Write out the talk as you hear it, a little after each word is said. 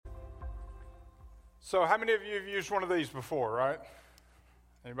So how many of you have used one of these before, right?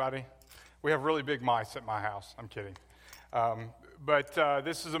 Anybody? We have really big mice at my house. I'm kidding. But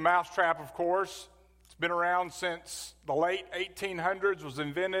this is a mouse trap, of course. It's been around since the late 1800s, was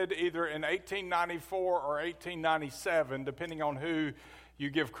invented either in 1894 or 1897, depending on who you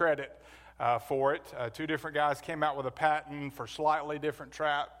give credit for it. Two different guys came out with a patent for slightly different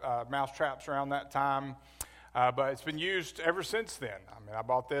mouse traps around that time. But it's been used ever since then. I mean, I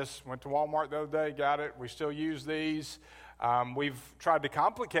bought this, went to Walmart the other day, got it. We still use these. We've tried to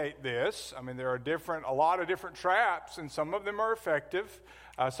complicate this. I mean, there are a lot of different traps, and some of them are effective.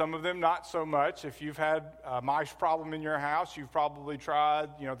 Some of them not so much. If you've had a mice problem in your house, you've probably tried,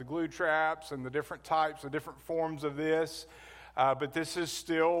 the glue traps and the different types, the different forms of this. But this is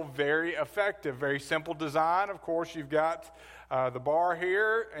still very effective, very simple design. Of course, you've got the bar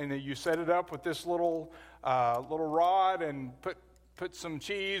here, and then you set it up with this little rod and put some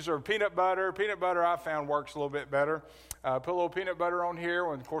cheese or peanut butter. Peanut butter I found works a little bit better. Put a little peanut butter on here.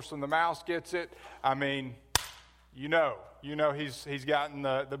 When the mouse gets it, I mean, he's gotten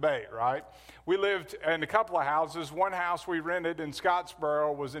the bait, right? We lived in a couple of houses. One house we rented in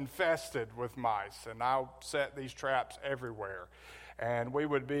Scottsboro was infested with mice, and I set these traps everywhere. And we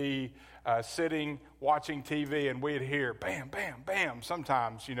would be sitting, watching TV, and we'd hear bam, bam, bam,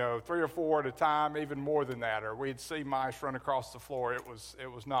 sometimes, 3 or 4 at a time, even more than that, or we'd see mice run across the floor. It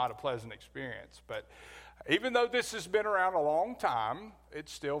was not a pleasant experience. But even though this has been around a long time,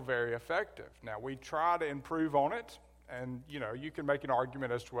 it's still very effective. Now, we try to improve on it, and, you can make an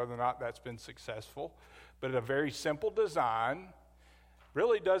argument as to whether or not that's been successful, but a very simple design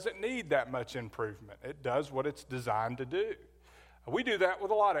really doesn't need that much improvement. It does what it's designed to do. We do that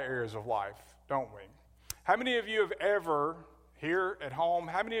with a lot of areas of life, don't we? How many of you have ever, here at home,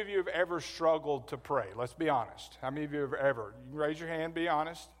 how many of you have ever struggled to pray? Let's be honest. How many of you have ever? You can raise your hand, be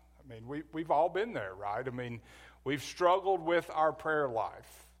honest. I mean, we've all been there, right? I mean, we've struggled with our prayer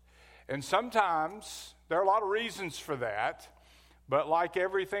life. And sometimes there are a lot of reasons for that, but like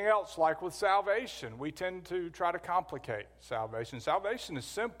everything else, like with salvation, we tend to try to complicate salvation. Salvation is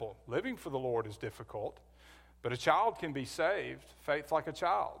simple. Living for the Lord is difficult. But a child can be saved, faith like a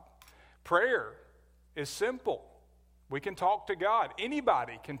child. Prayer is simple. We can talk to God.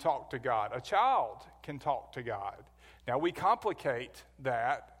 Anybody can talk to God. A child can talk to God. Now, we complicate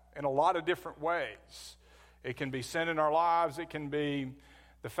that in a lot of different ways. It can be sin in our lives. It can be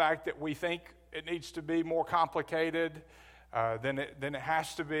the fact that we think it needs to be more complicated than it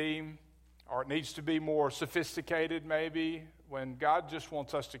has to be, or it needs to be more sophisticated maybe, when God just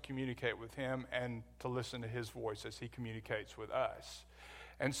wants us to communicate with Him and to listen to His voice as He communicates with us.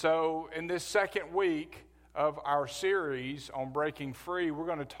 And so in this second week of our series on breaking free, we're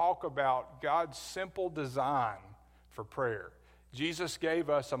going to talk about God's simple design for prayer. Jesus gave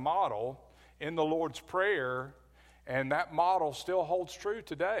us a model in the Lord's Prayer, and that model still holds true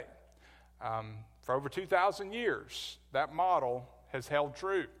today. For over 2,000 years, that model has held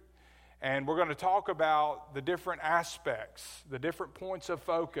true. And we're going to talk about the different aspects, the different points of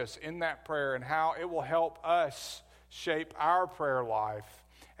focus in that prayer and how it will help us shape our prayer life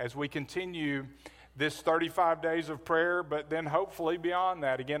as we continue this 35 days of prayer, but then hopefully beyond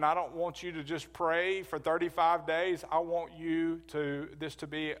that. Again, I don't want you to just pray for 35 days. I want this to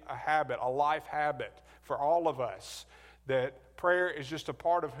be a habit, a life habit for all of us, that prayer is just a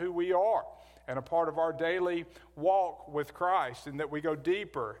part of who we are and a part of our daily walk with Christ, and that we go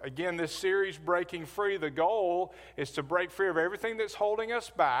deeper. Again, this series, Breaking Free, the goal is to break free of everything that's holding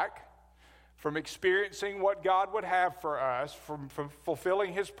us back from experiencing what God would have for us, from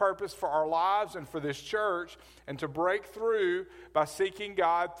fulfilling His purpose for our lives and for this church, and to break through by seeking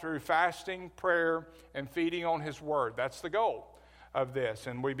God through fasting, prayer, and feeding on His Word. That's the goal of this.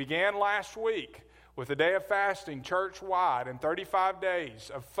 And we began last week with a day of fasting church-wide and 35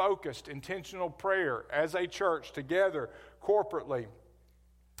 days of focused, intentional prayer as a church together, corporately.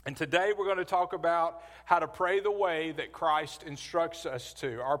 And today we're going to talk about how to pray the way that Christ instructs us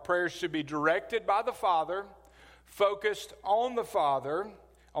to. Our prayers should be directed by the Father, focused on the Father,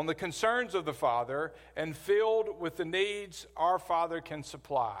 on the concerns of the Father, and filled with the needs our Father can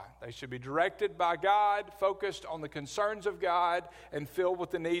supply. They should be directed by God, focused on the concerns of God, and filled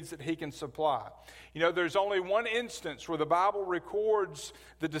with the needs that He can supply. There's only one instance where the Bible records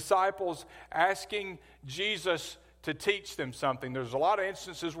the disciples asking Jesus to teach them something. There's a lot of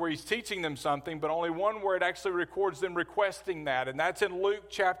instances where He's teaching them something, but only one where it actually records them requesting that. And that's in Luke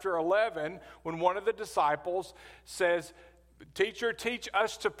chapter 11, when one of the disciples says, "Teacher, teach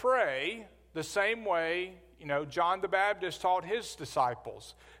us to pray the same way, John the Baptist taught his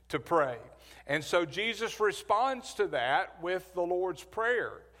disciples to pray." And so Jesus responds to that with the Lord's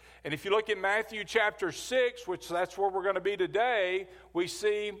Prayer. And if you look at Matthew chapter 6, which that's where we're going to be today, we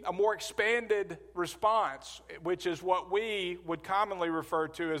see a more expanded response, which is what we would commonly refer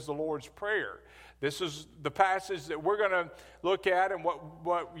to as the Lord's Prayer. This is the passage that we're going to look at and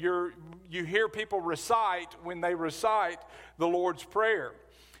what you hear people recite when they recite the Lord's Prayer.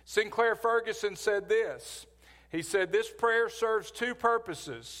 Sinclair Ferguson said this. He said, this prayer serves two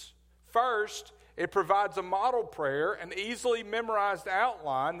purposes. First, it provides a model prayer, an easily memorized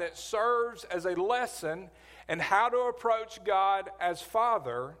outline that serves as a lesson in how to approach God as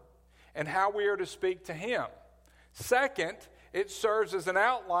Father and how we are to speak to Him. Second, it serves as an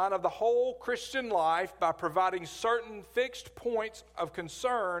outline of the whole Christian life by providing certain fixed points of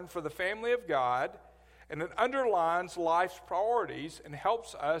concern for the family of God, and it underlines life's priorities and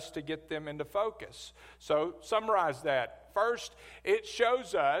helps us to get them into focus. So, summarize that. First, it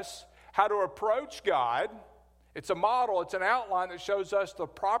shows us how to approach God. It's a model, it's an outline that shows us the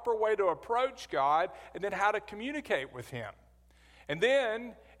proper way to approach God and then how to communicate with Him. And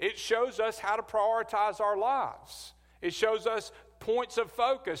then it shows us how to prioritize our lives. It shows us points of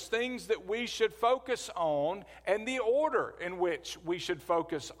focus, things that we should focus on, and the order in which we should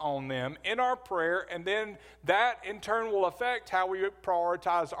focus on them in our prayer, and then that in turn will affect how we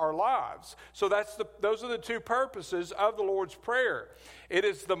prioritize our lives. So those are the two purposes of the Lord's Prayer. It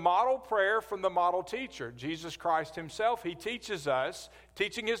is the model prayer from the model teacher, Jesus Christ Himself. He teaches us,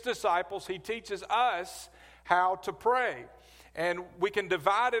 teaching His disciples, He teaches us how to pray. And we can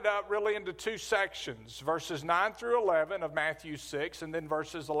divide it up really into two sections, verses 9 through 11 of Matthew 6, and then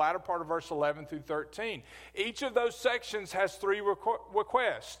the latter part of verse 11 through 13. Each of those sections has three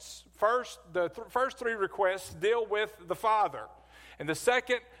requests. First, the first three requests deal with the Father. And the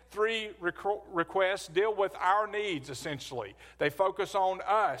second three requests deal with our needs, essentially. They focus on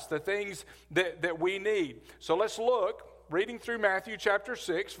us, the things that we need. So let's look, reading through Matthew chapter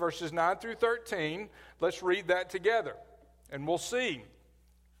 6, verses 9 through 13. Let's read that together. And we'll see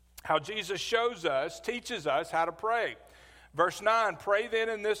how Jesus teaches us how to pray. Verse 9, pray then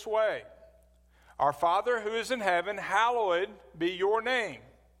in this way. Our Father who is in heaven, hallowed be your name.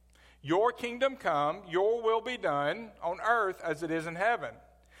 Your kingdom come, your will be done on earth as it is in heaven.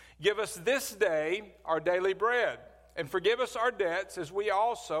 Give us this day our daily bread, and forgive us our debts as we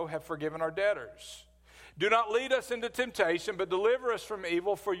also have forgiven our debtors. Do not lead us into temptation, but deliver us from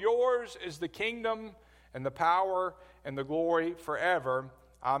evil, for yours is the kingdom and the power and the glory forever.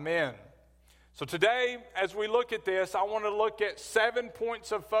 Amen. So today, as we look at this, I want to look at 7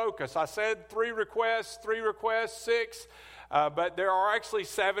 points of focus. I said 3 requests, 6, but there are actually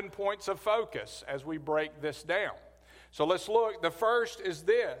 7 points of focus as we break this down. So let's look. The first is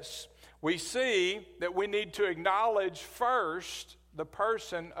this. We see that we need to acknowledge first the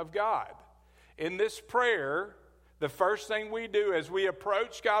person of God. In this prayer, the first thing we do as we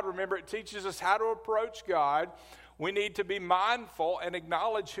approach God, remember it teaches us how to approach God, we need to be mindful and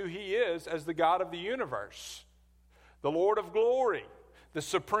acknowledge who He is as the God of the universe, the Lord of glory, the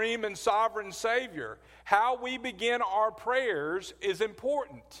supreme and sovereign Savior. How we begin our prayers is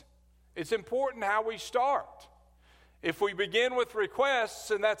important. It's important how we start. If we begin with requests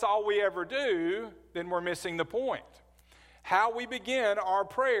and that's all we ever do, then we're missing the point. How we begin our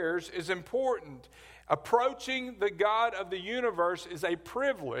prayers is important. Approaching the God of the universe is a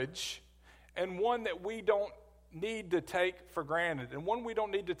privilege and one that we don't need to take for granted and one we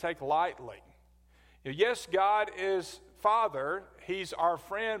don't need to take lightly. Yes, God is Father. He's our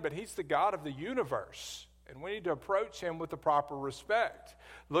friend, but He's the God of the universe. And we need to approach Him with the proper respect.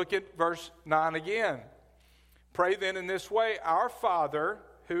 Look at verse 9 again. Pray then in this way, our Father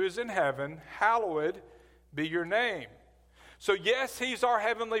who is in heaven, hallowed be your name. So yes, He's our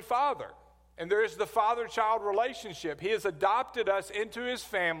Heavenly Father. And there is the father-child relationship. He has adopted us into His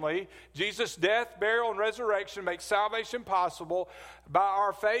family. Jesus' death, burial, and resurrection makes salvation possible. By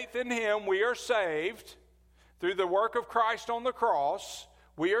our faith in Him, we are saved. Through the work of Christ on the cross,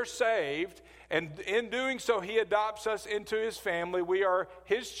 we are saved. And in doing so, He adopts us into His family. We are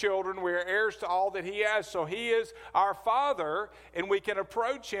His children. We are heirs to all that He has. So He is our Father, and we can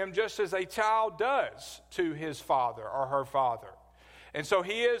approach Him just as a child does to his father or her father. And so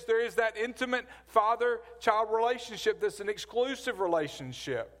there is that intimate father-child relationship that's an exclusive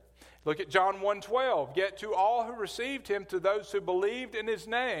relationship. Look at John 1:12. Yet to all who received Him, to those who believed in His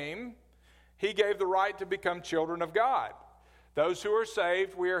name, He gave the right to become children of God. Those who are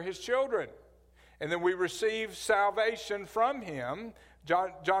saved, we are His children. And then we receive salvation from Him.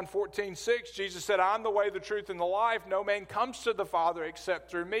 John 14:6, Jesus said, I'm the way, the truth, and the life. No man comes to the Father except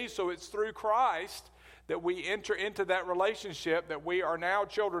through me. So it's through Christ that we enter into that relationship, that we are now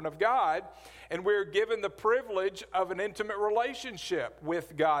children of God, and we're given the privilege of an intimate relationship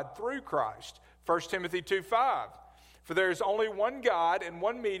with God through Christ. 1 Timothy 2:5. For there is only one God and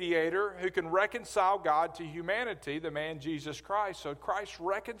one mediator who can reconcile God to humanity, the man Jesus Christ. So Christ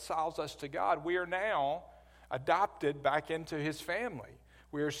reconciles us to God. We are now adopted back into his family.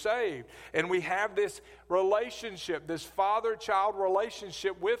 We are saved. And we have this relationship, this father-child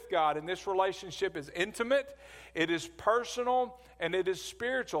relationship with God. And this relationship is intimate, it is personal, and it is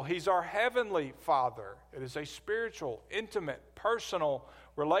spiritual. He's our heavenly Father. It is a spiritual, intimate, personal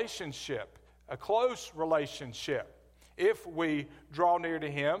relationship, a close relationship. If we draw near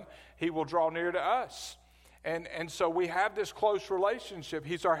to him, he will draw near to us. And so we have this close relationship.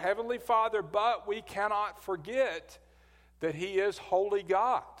 He's our heavenly Father, but we cannot forget that he is holy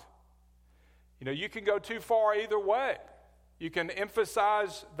God. You know, you can go too far either way. You can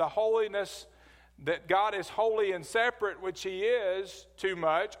emphasize the holiness, that God is holy and separate, which he is, too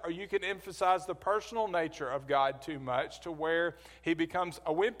much, or you can emphasize the personal nature of God too much to where he becomes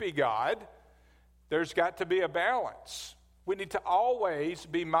a wimpy God. There's got to be a balance. We need to always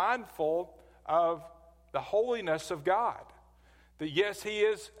be mindful of the holiness of God. That yes, he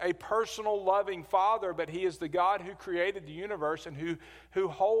is a personal, loving Father, but he is the God who created the universe and who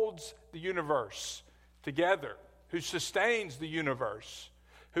holds the universe together, who sustains the universe,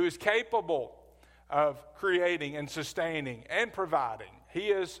 who is capable of creating and sustaining and providing. He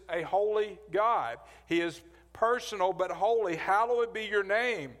is a holy God. He is personal but holy. Hallowed be your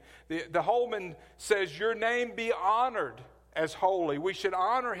name. The Holman says, your name be honored as holy. We should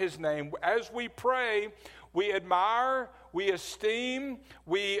honor his name. As we pray, we admire, we esteem,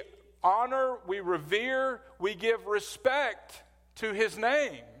 we honor, we revere, we give respect to his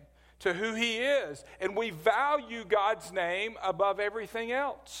name, to who he is. And we value God's name above everything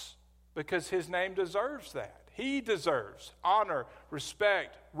else because his name deserves that. He deserves honor,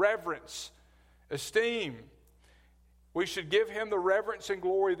 respect, reverence, esteem. We should give him the reverence and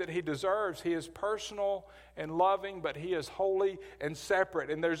glory that he deserves. He is personal and loving, but he is holy and separate.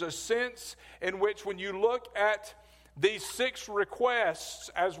 And there's a sense in which when you look at these 6 requests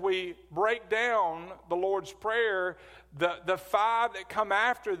as we break down the Lord's Prayer, the 5 that come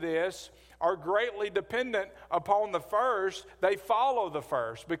after this are greatly dependent upon the first. They follow the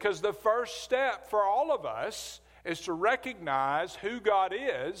first because the first step for all of us is to recognize who God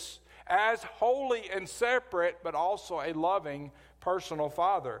is as holy and separate, but also a loving, personal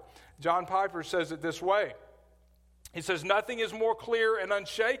Father. John Piper says it this way. He says, nothing is more clear and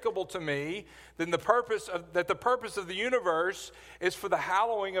unshakable to me than the purpose of the universe is for the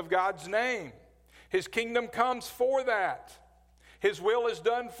hallowing of God's name. His kingdom comes for that. His will is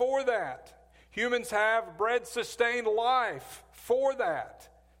done for that. Humans have bread-sustained life for that.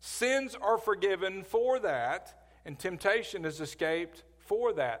 Sins are forgiven for that. And temptation is escaped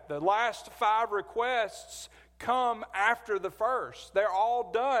for that. The last 5 requests come after the first. They're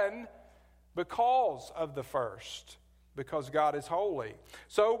all done because of the first, because God is holy.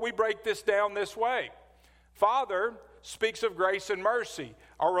 So we break this down this way. Father speaks of grace and mercy.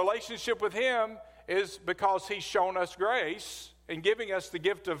 Our relationship with him is because he's shown us grace and giving us the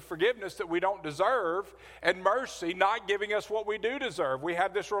gift of forgiveness that we don't deserve, and mercy, not giving us what we do deserve. We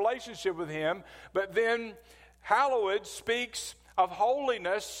have this relationship with him, but then hallowed speaks of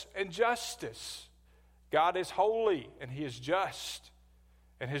holiness and justice. God is holy and he is just.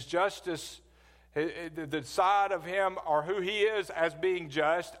 And his justice, the side of him or who he is as being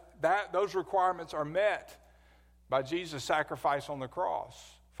just, those requirements are met by Jesus' sacrifice on the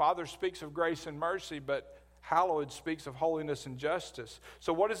cross. Father speaks of grace and mercy, but hallowed speaks of holiness and justice.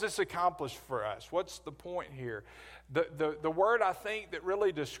 So what does this accomplish for us? What's the point here? The word I think that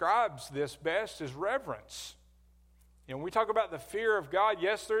really describes this best is reverence. You know, when we talk about the fear of God,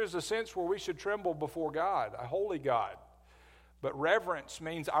 yes, there is a sense where we should tremble before God, a holy God. But reverence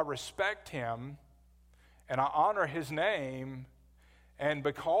means I respect him and I honor his name, and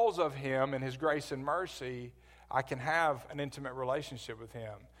because of him and his grace and mercy, I can have an intimate relationship with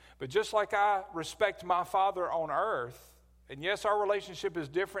him. But just like I respect my Father on earth, and yes, our relationship is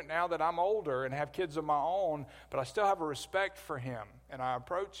different now that I'm older and have kids of my own, but I still have a respect for him, and I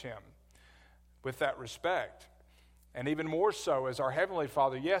approach him with that respect. And even more so as our Heavenly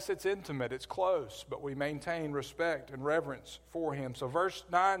Father, yes, it's intimate, it's close, but we maintain respect and reverence for him. So verse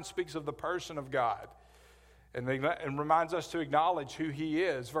 9 speaks of the person of God and reminds us to acknowledge who he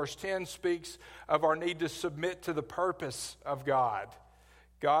is. Verse 10 speaks of our need to submit to the purpose of God.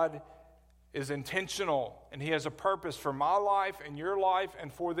 God is intentional, and He has a purpose for my life and your life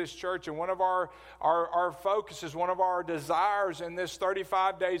and for this church. And one of our focuses, one of our desires in this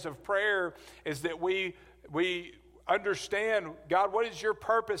 35 days of prayer is that we understand, God, what is your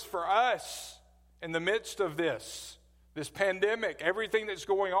purpose for us in the midst of this pandemic, everything that's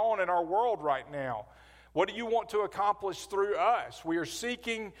going on in our world right now? What do you want to accomplish through us? We are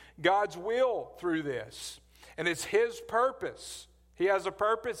seeking God's will through this, and it's His purpose. He has a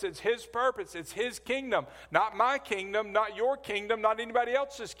purpose. It's His purpose. It's His kingdom, not my kingdom, not your kingdom, not anybody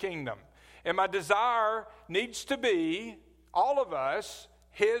else's kingdom. And my desire needs to be, all of us,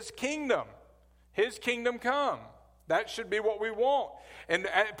 His kingdom. His kingdom come. That should be what we want. And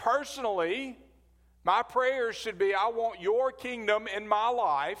personally, my prayers should be, I want your kingdom in my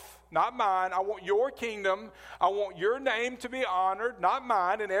life, not mine. I want your kingdom. I want your name to be honored, not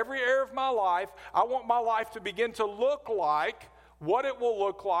mine, in every area of my life. I want my life to begin to look like what it will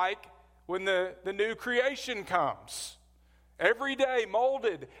look like when the new creation comes. Every day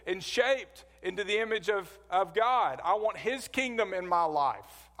molded and shaped into the image of God. I want His kingdom in my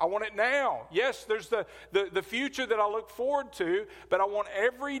life. I want it now. Yes, there's the future that I look forward to, but I want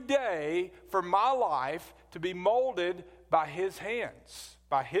every day for my life to be molded by His hands,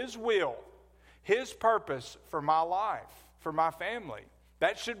 by His will, His purpose for my life, for my family.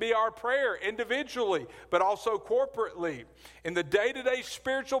 That should be our prayer individually, but also corporately. In the day-to-day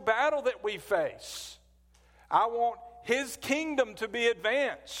spiritual battle that we face, I want His kingdom to be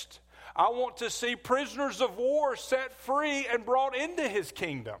advanced. I want to see prisoners of war set free and brought into His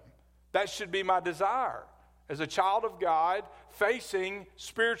kingdom. That should be my desire as a child of God facing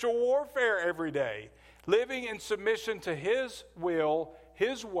spiritual warfare every day, living in submission to His will,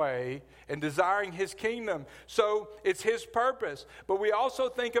 His way, and desiring His kingdom. So it's His purpose. But we also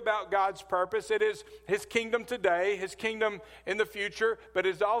think about God's purpose. It is His kingdom today, His kingdom in the future, but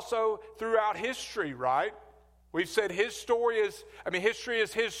it's also throughout history, right? We've said history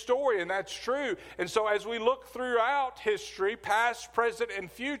is His story, and that's true. And so as we look throughout history, past, present,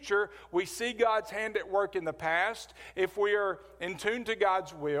 and future, we see God's hand at work in the past. If we are in tune to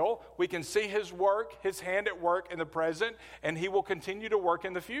God's will, we can see His work, His hand at work in the present, and He will continue to work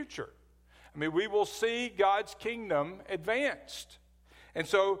in the future. We will see God's kingdom advanced. And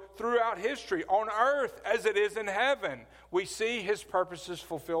so throughout history, on earth as it is in heaven, we see His purposes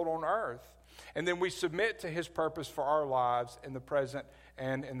fulfilled on earth. And then we submit to His purpose for our lives in the present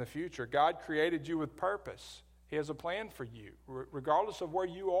and in the future. God created you with purpose. He has a plan for you, regardless of where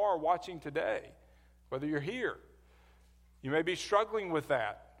you are watching today, whether you're here. You may be struggling with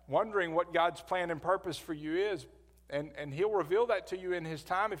that, wondering what God's plan and purpose for you is. And He'll reveal that to you in His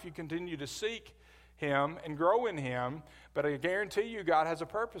time if you continue to seek Him and grow in Him. But I guarantee you, God has a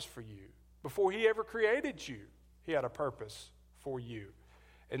purpose for you. Before He ever created you, He had a purpose for you.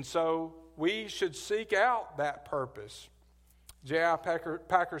 And so we should seek out that purpose. J.I.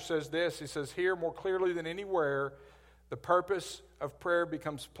 Packer says this. He says, here more clearly than anywhere, the purpose of prayer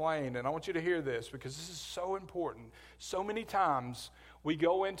becomes plain. And I want you to hear this because this is so important. So many times we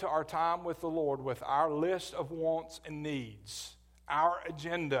go into our time with the Lord with our list of wants and needs, our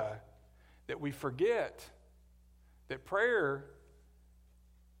agenda, that we forget that prayer,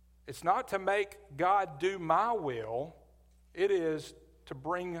 it's not to make God do my will. It is to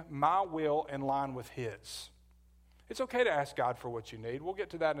bring my will in line with His. It's okay to ask God for what you need. We'll get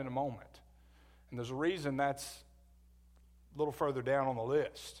to that in a moment. And there's a reason that's a little further down on the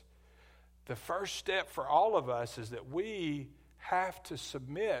list. The first step for all of us is that we have to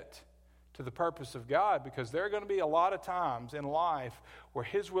submit to the purpose of God, because there are going to be a lot of times in life where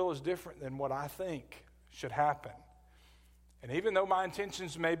His will is different than what I think should happen. And even though my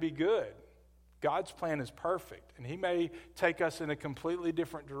intentions may be good, God's plan is perfect, and He may take us in a completely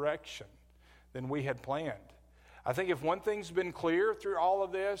different direction than we had planned. I think if one thing's been clear through all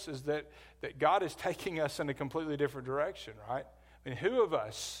of this is that God is taking us in a completely different direction, right? Who of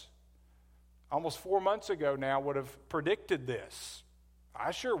us, almost 4 months ago now, would have predicted this? I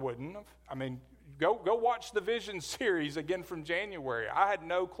sure wouldn't have. Go watch the Vision series again from January. I had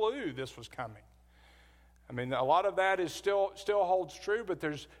no clue this was coming. A lot of that is still holds true, but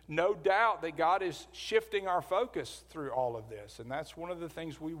there's no doubt that God is shifting our focus through all of this. And that's one of the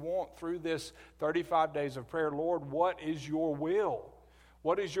things we want through this 35 days of prayer. Lord, what is your will?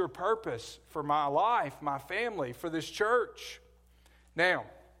 What is your purpose for my life, my family, for this church? Now,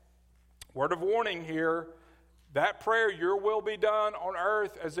 word of warning here, that prayer, your will be done on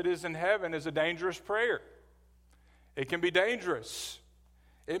earth as it is in heaven, is a dangerous prayer. It can be dangerous.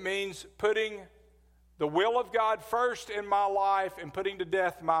 It means putting the will of God first in my life and putting to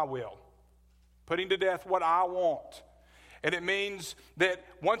death my will. Putting to death what I want. And it means that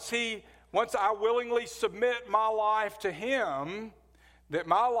once He once I willingly submit my life to Him, that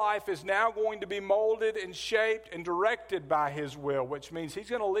my life is now going to be molded and shaped and directed by His will, which means He's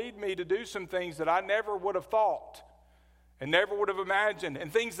going to lead me to do some things that I never would have thought and never would have imagined,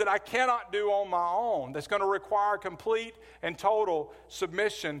 and things that I cannot do on my own. That's going to require complete and total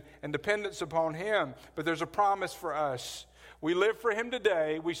submission and dependence upon Him. But there's a promise for us. We live for Him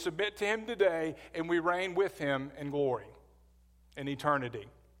today, we submit to Him today, and we reign with Him in glory, in eternity.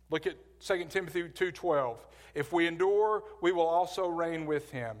 Look at 2 Timothy 2:12. If we endure, we will also reign with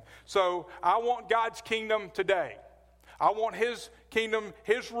Him. So I want God's kingdom today. I want His kingdom,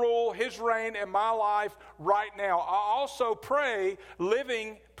 His rule, His reign in my life right now. I also praying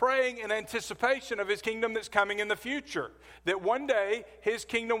in anticipation of His kingdom that's coming in the future. That one day His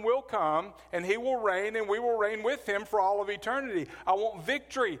kingdom will come and He will reign and we will reign with Him for all of eternity. I want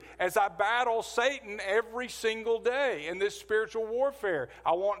victory as I battle Satan every single day in this spiritual warfare.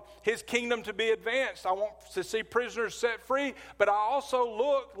 I want His kingdom to be advanced. I want to see prisoners set free. But I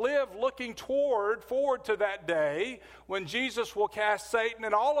also live looking forward to that day when Jesus will cast Satan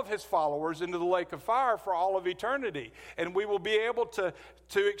and all of his followers into the lake of fire for all of eternity. And we will be able to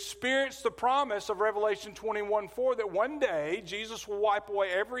experience the promise of Revelation 21:4 that one day Jesus will wipe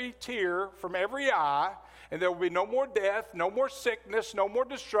away every tear from every eye, and there will be no more death, no more sickness, no more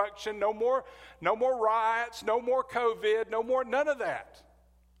destruction, no more riots, no more COVID, none of that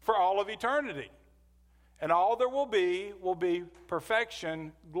for all of eternity. And all there will be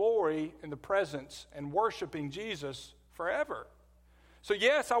perfection, glory in the presence, and worshiping Jesus forever. So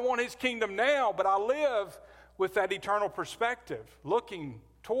yes, I want His kingdom now, but I live with that eternal perspective, looking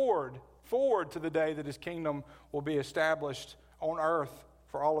forward to the day that His kingdom will be established on earth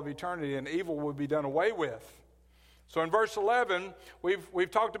for all of eternity and evil will be done away with. So in verse 11,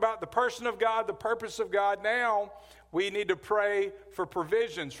 we've talked about the person of God, the purpose of God. Now we need to pray for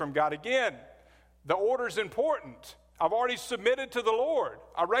provisions from God. Again, the order is important. I've already submitted to the Lord.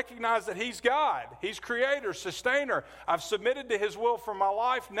 I recognize that He's God. He's creator, sustainer. I've submitted to His will for my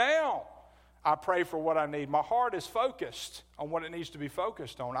life. Now I pray for what I need. My heart is focused on what it needs to be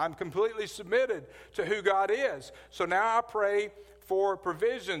focused on. I'm completely submitted to who God is. So now I pray for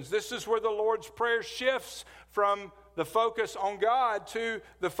provisions. This is where the Lord's Prayer shifts from the focus on God to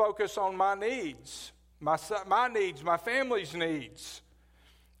the focus on my needs, my needs, my family's needs.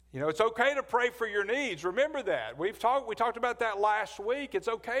 You know, it's okay to pray for your needs. Remember that. We talked about that last week. It's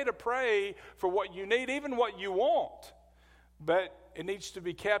okay to pray for what you need, even what you want. But it needs to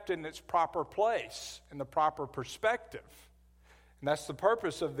be kept in its proper place, in the proper perspective. And that's the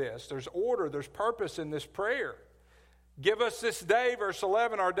purpose of this. There's order, there's purpose in this prayer. Give us this day, verse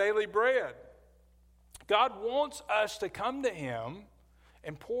 11, our daily bread. God wants us to come to Him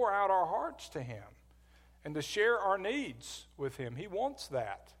and pour out our hearts to Him and to share our needs with Him. He wants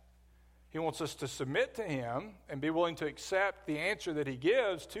that. He wants us to submit to Him and be willing to accept the answer that He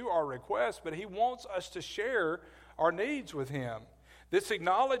gives to our request, but He wants us to share our needs with Him. This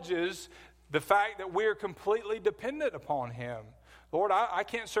acknowledges the fact that we are completely dependent upon Him. Lord, I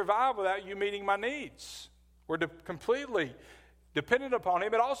can't survive without You meeting my needs. We're completely dependent upon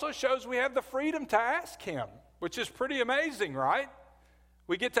Him. It also shows we have the freedom to ask Him, which is pretty amazing, right?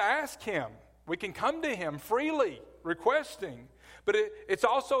 We get to ask Him. We can come to Him freely, requesting. But it's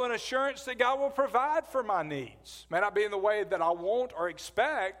also an assurance that God will provide for my needs. May not be in the way that I want or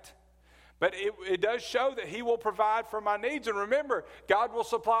expect, but it does show that He will provide for my needs. And remember, God will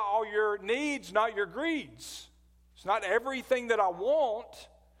supply all your needs, not your greeds. It's not everything that I want,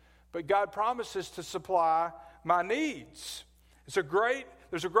 but God promises to supply my needs. There's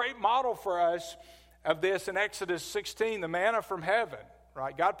a great model for us of this in Exodus 16, the manna from heaven.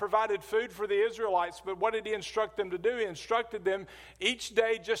 Right? God provided food for the Israelites, but what did He instruct them to do? He instructed them each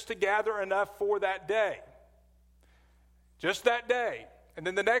day just to gather enough for that day. Just that day. And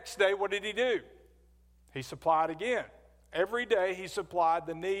then the next day, what did He do? He supplied again. Every day He supplied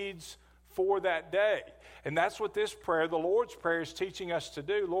the needs for that day. And that's what this prayer, the Lord's Prayer, is teaching us to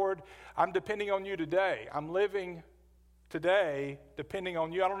do. Lord, I'm depending on You today. I'm living today depending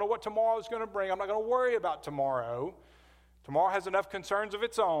on You. I don't know what tomorrow is going to bring. I'm not going to worry about tomorrow. Tomorrow has enough concerns of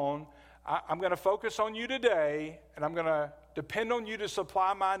its own. I'm going to focus on You today, and I'm going to depend on You to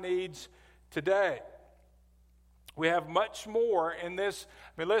supply my needs today. We have much more in this.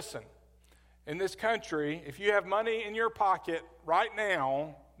 I mean, listen, in this country, if you have money in your pocket right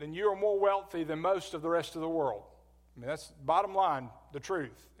now, then you are more wealthy than most of the rest of the world. I mean, that's bottom line, the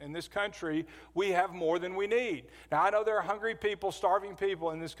truth. In this country, we have more than we need. Now, I know there are hungry people, starving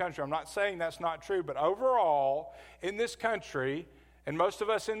people in this country. I'm not saying that's not true, but overall, in this country, and most of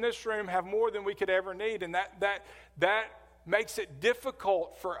us in this room have more than we could ever need, and that makes it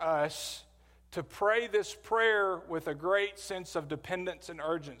difficult for us to pray this prayer with a great sense of dependence and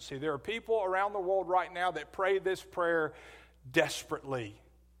urgency. There are people around the world right now that pray this prayer desperately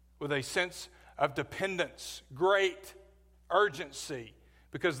with a sense of dependence, great urgency,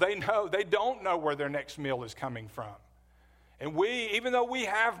 because they don't know where their next meal is coming from. And even though we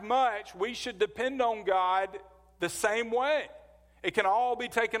have much, we should depend on God the same way. It can all be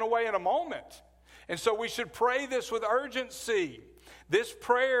taken away in a moment. And so we should pray this with urgency. This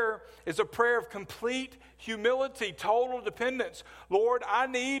prayer is a prayer of complete humility, total dependence. Lord, I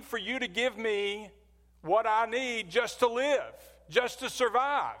need for you to give me what I need just to live, just to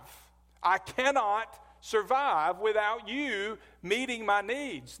survive. I cannot survive without you meeting my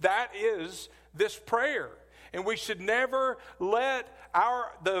needs. That is this prayer. And we should never let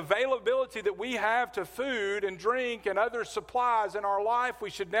the availability that we have to food and drink and other supplies in our life, we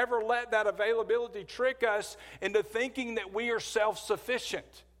should never let that availability trick us into thinking that we are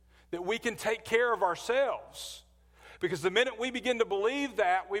self-sufficient, that we can take care of ourselves. Because the minute we begin to believe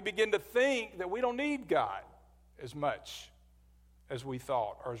that, we begin to think that we don't need God as much as we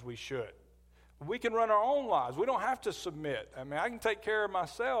thought or as we should. We can run our own lives. We don't have to submit. I mean, I can take care of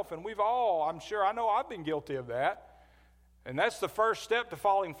myself, and I know I've been guilty of that. And that's the first step to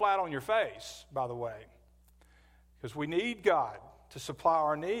falling flat on your face, by the way. Because we need God to supply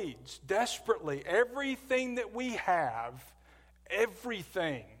our needs desperately. Everything that we have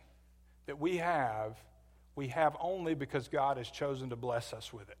only because God has chosen to bless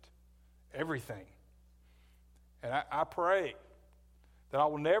us with it. Everything. And I pray that I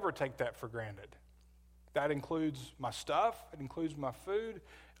will never take that for granted. That includes my stuff. It includes my food.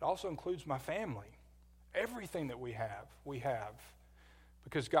 It also includes my family. Everything that we have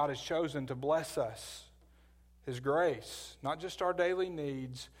because God has chosen to bless us. His grace, not just our daily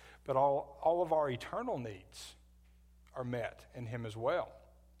needs, but all of our eternal needs are met in Him as well.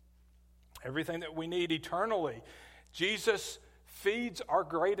 Everything that we need eternally. Jesus feeds our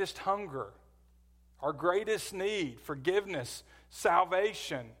greatest hunger, our greatest need, forgiveness,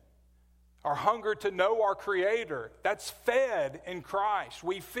 salvation, our hunger to know our Creator. That's fed in Christ.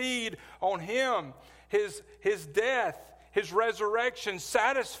 We feed on Him. His death, His resurrection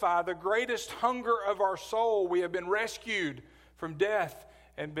satisfy the greatest hunger of our soul. We have been rescued from death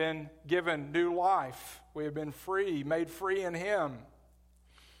and been given new life. We have been free, made free in Him.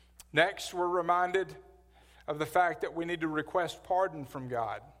 Next, we're reminded of the fact that we need to request pardon from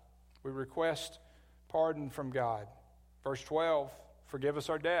God. We request pardon from God. Verse 12, forgive us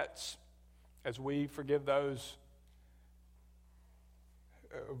our debts as we forgive those,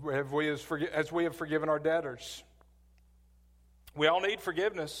 as we have forgiven our debtors. We all need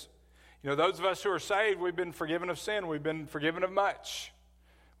forgiveness. You know, those of us who are saved, we've been forgiven of sin. We've been forgiven of much.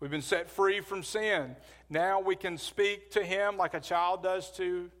 We've been set free from sin. Now we can speak to Him like a child does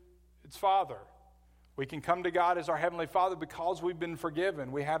to its father. We can come to God as our Heavenly Father because we've been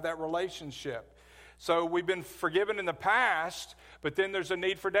forgiven. We have that relationship. So we've been forgiven in the past, but then there's a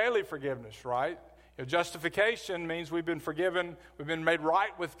need for daily forgiveness, right? You know, justification means we've been forgiven, we've been made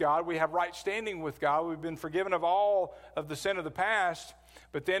right with God, we have right standing with God, we've been forgiven of all of the sin of the past.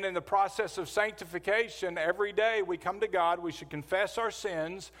 But then in the process of sanctification, every day we come to God, we should confess our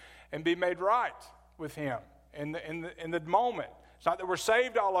sins and be made right with Him in the moment. It's not that we're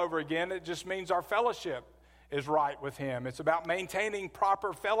saved all over again, it just means our fellowship is right with Him. It's about maintaining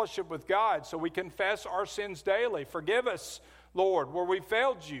proper fellowship with God. So we confess our sins daily. Forgive us, Lord, where we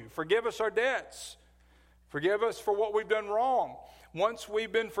failed you. Forgive us our debts. Forgive us for what we've done wrong. Once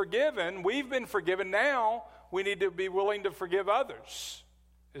we've been forgiven. Now we need to be willing to forgive others.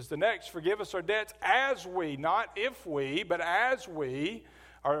 Is the next. Forgive us our debts as we, not if we, but as we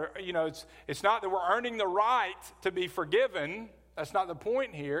are. You know, it's not that we're earning the right to be forgiven. That's not the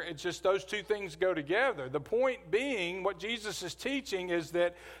point here. It's just those two things go together. The point being, what Jesus is teaching is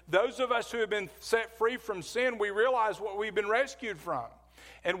that those of us who have been set free from sin, we realize what we've been rescued from.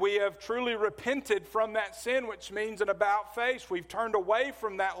 And we have truly repented from that sin, which means an about face. We've turned away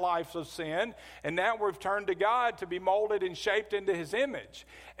from that life of sin, and now we've turned to God to be molded and shaped into His image.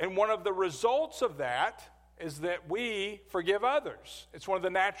 And one of the results of that is that we forgive others. It's one of the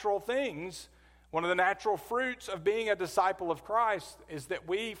natural things. One of the natural fruits of being a disciple of Christ is that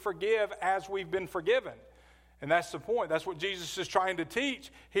we forgive as we've been forgiven. And that's the point. That's what Jesus is trying to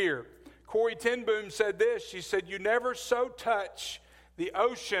teach here. Corrie ten Boom said this. She said, "You never so touch the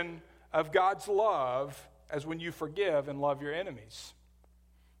ocean of God's love as when you forgive and love your enemies."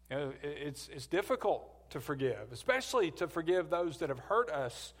 You know, it's difficult to forgive, especially to forgive those that have hurt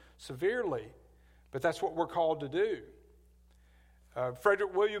us severely. But that's what we're called to do.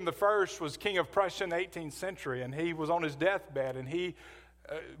 Frederick William I was king of Prussia in the 18th century, and he was on his deathbed, and he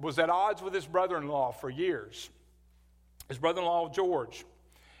was at odds with his brother-in-law for years. His brother-in-law, George.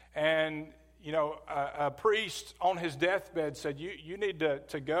 And, a priest on his deathbed said, you need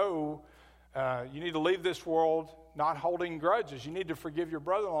to go, you need to leave this world not holding grudges. You need to forgive your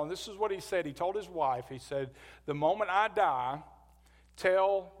brother-in-law. And this is what he said. He told his wife, he said, the moment I die,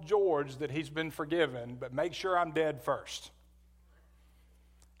 tell George that he's been forgiven, but make sure I'm dead first.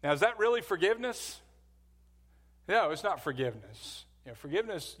 Now, is that really forgiveness? No, it's not forgiveness.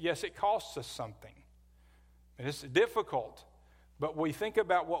 Forgiveness, yes, it costs us something. And it's difficult, but we think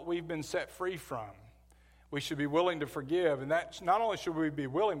about what we've been set free from. We should be willing to forgive, and that's not only should we be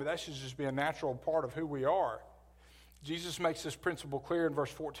willing, but that should just be a natural part of who we are. Jesus makes this principle clear in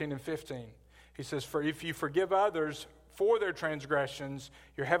verse 14 and 15. He says, for if you forgive others for their transgressions,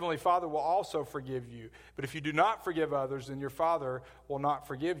 your heavenly Father will also forgive you. But if you do not forgive others, then your Father will not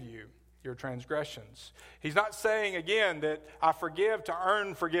forgive you your transgressions. He's not saying, again, that I forgive to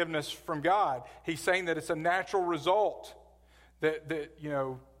earn forgiveness from God. He's saying that it's a natural result, that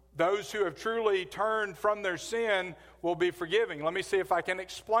those who have truly turned from their sin will be forgiving. Let me see if I can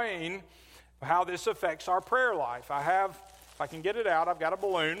explain how this affects our prayer life. If I can get it out, I've got a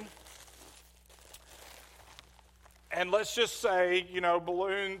balloon. And let's just say,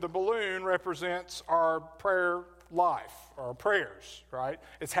 the balloon represents our prayer life, or our prayers, right?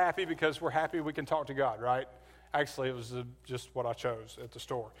 It's happy because we're happy we can talk to God, right? Actually, it was just what I chose at the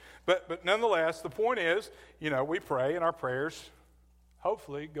store. But nonetheless, the point is, we pray, and our prayers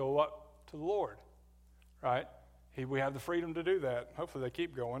hopefully go up to the Lord, right? We have the freedom to do that. Hopefully they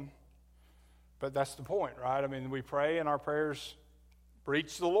keep going. But that's the point, right? I mean, we pray, and our prayers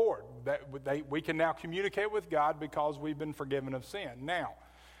reach the Lord. We can now communicate with God because we've been forgiven of sin. Now,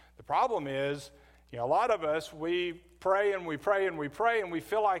 the problem is, a lot of us, we pray and we pray and we pray, and we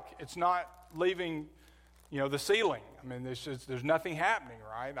feel like it's not leaving, the ceiling. I mean, there's nothing happening,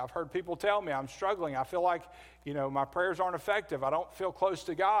 right? I've heard people tell me I'm struggling. I feel like, my prayers aren't effective. I don't feel close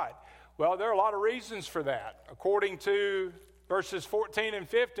to God. Well, there are a lot of reasons for that. According to verses 13,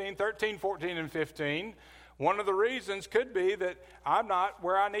 14, and 15, one of the reasons could be that I'm not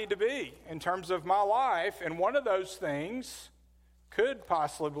where I need to be in terms of my life, and one of those things could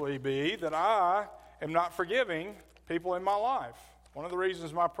possibly be that I am not forgiving people in my life. One of the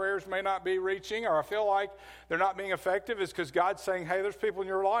reasons my prayers may not be reaching, or I feel like they're not being effective, is because God's saying, hey, there's people in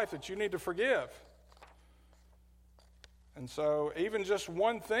your life that you need to forgive. And so even just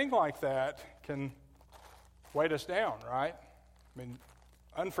one thing like that can weight us down, right? I mean,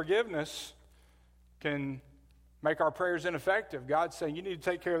 unforgiveness can make our prayers ineffective. God's saying you need to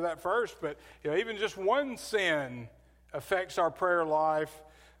take care of that first. But even just one sin affects our prayer life.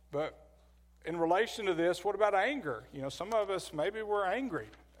 But in relation to this, what about anger? Some of us, maybe we're angry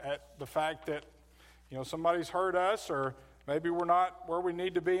at the fact that somebody's hurt us, or maybe we're not where we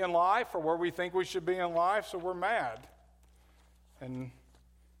need to be in life or where we think we should be in life, so we're mad. And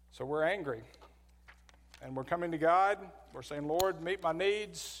so we're angry. And we're coming to God. We're saying, Lord, meet my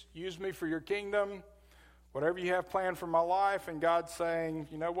needs. Use me for your kingdom. Whatever you have planned for my life. And God's saying,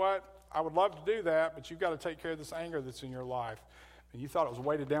 you know what? I would love to do that, but you've got to take care of this anger that's in your life. And you thought it was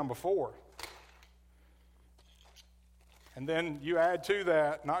weighted down before. And then you add to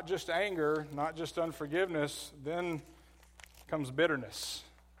that, not just anger, not just unforgiveness, then comes bitterness.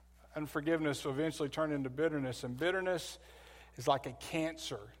 Unforgiveness will eventually turn into bitterness. And bitterness is like a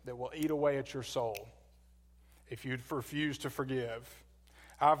cancer that will eat away at your soul if you refuse to forgive.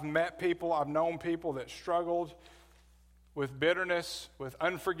 I've known people that struggled with bitterness, with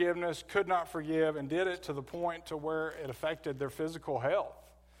unforgiveness, could not forgive, and did it to the point to where it affected their physical health.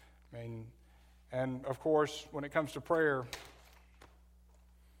 And of course, when it comes to prayer,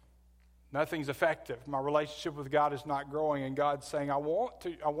 nothing's effective. My relationship with God is not growing, and God's saying, I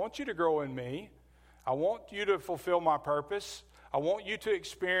want you to grow in me. I want you to fulfill my purpose. I want you to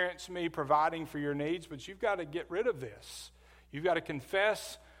experience me providing for your needs, but you've got to get rid of this. You've got to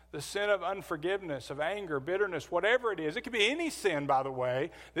confess the sin of unforgiveness, of anger, bitterness, whatever it is. It could be any sin, by the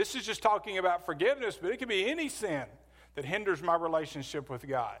way. This is just talking about forgiveness, but it could be any sin that hinders my relationship with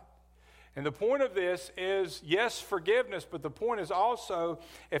God. And the point of this is, yes, forgiveness, but the point is also,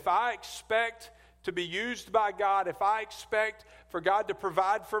 if I expect to be used by God, if I expect for God to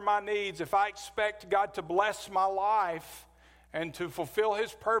provide for my needs, if I expect God to bless my life and to fulfill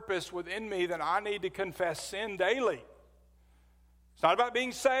his purpose within me, then I need to confess sin daily. It's not about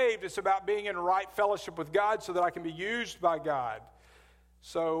being saved, it's about being in right fellowship with God so that I can be used by God.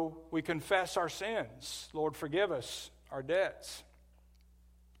 So we confess our sins. Lord, forgive us our debts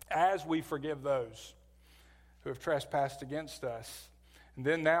as we forgive those who have trespassed against us. And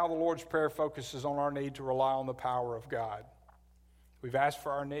then now the Lord's Prayer focuses on our need to rely on the power of God. We've asked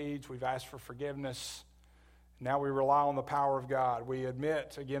for our needs. We've asked for forgiveness. Now we rely on the power of God. We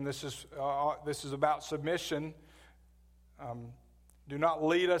admit, again, this is about submission. Do not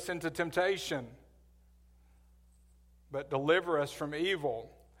lead us into temptation, but deliver us from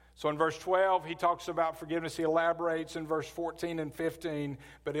evil. So in verse 12, he talks about forgiveness. He elaborates in verse 14 and 15.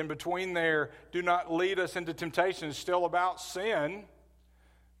 But in between there, do not lead us into temptation. It's still about sin,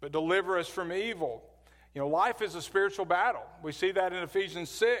 but deliver us from evil. You know, life is a spiritual battle. We see that in Ephesians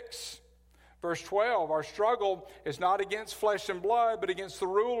 6. Verse 12, our struggle is not against flesh and blood, but against the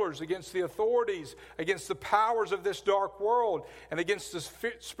rulers, against the authorities, against the powers of this dark world, and against the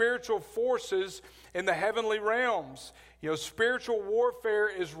spiritual forces in the heavenly realms. You know, spiritual warfare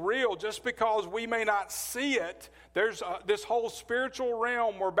is real. Just because we may not see it, there's this whole spiritual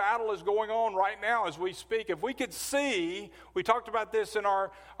realm where battle is going on right now as we speak. If we could see, we talked about this in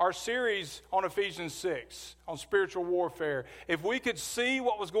our series on Ephesians 6, on spiritual warfare. If we could see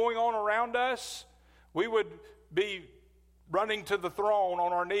what was going on around us, we would be running to the throne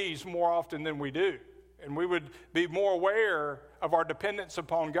on our knees more often than we do. And we would be more aware of our dependence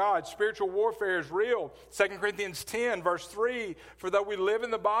upon God. Spiritual warfare is real. 2 Corinthians 10, verse 3, for though we live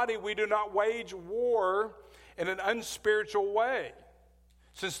in the body, we do not wage war in an unspiritual way.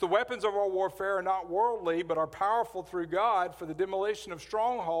 Since the weapons of our warfare are not worldly, but are powerful through God for the demolition of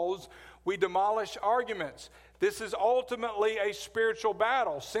strongholds, we demolish arguments. This is ultimately a spiritual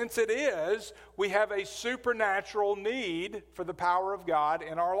battle. Since it is, we have a supernatural need for the power of God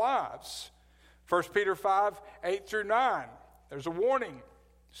in our lives. 1 Peter 5, 8 through 9. There's a warning.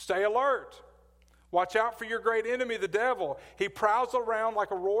 Stay alert. Watch out for your great enemy, the devil. He prowls around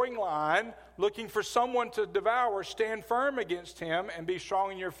like a roaring lion, looking for someone to devour. Stand firm against him and be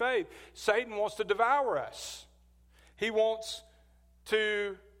strong in your faith. Satan wants to devour us. He wants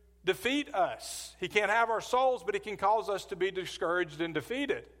to defeat us. He can't have our souls, but he can cause us to be discouraged and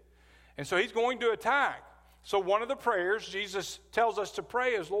defeated. And so he's going to attack. So one of the prayers Jesus tells us to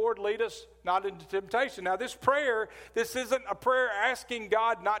pray is, Lord, lead us not into temptation. Now this prayer, this isn't a prayer asking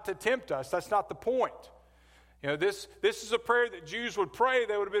God not to tempt us. That's not the point. You know, this is a prayer that Jews would pray.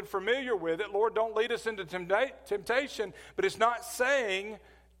 They would have been familiar with it. Lord, don't lead us into temptation. But it's not saying,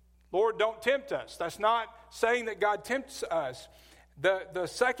 Lord, don't tempt us. That's not saying that God tempts us. The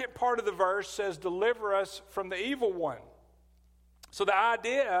second part of the verse says, deliver us from the evil one. So the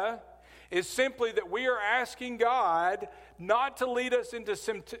idea is simply that we are asking God not to lead us into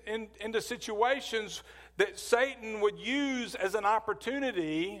situations that Satan would use as an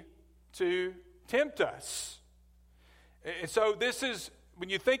opportunity to tempt us. And so this is, when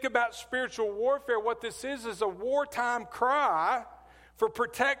you think about spiritual warfare, what this is a wartime cry for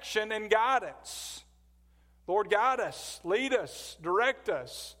protection and guidance. Lord, guide us, lead us, direct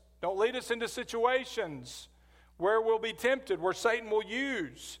us. Don't lead us into situations where we'll be tempted, where Satan will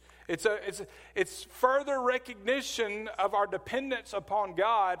use. It's further recognition of our dependence upon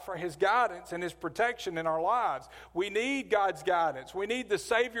God for his guidance and his protection in our lives. We need God's guidance. We need the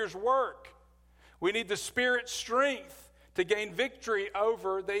Savior's work. We need the Spirit's strength to gain victory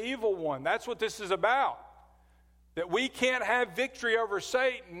over the evil one. That's what this is about. That we can't have victory over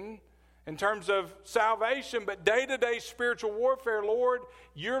Satan in terms of salvation, but day-to-day spiritual warfare, Lord,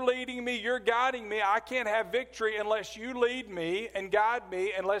 you're leading me, you're guiding me. I can't have victory unless you lead me and guide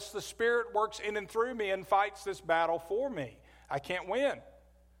me, unless the Spirit works in and through me and fights this battle for me. I can't win.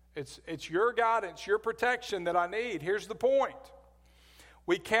 It's your guidance, your protection that I need. Here's the point.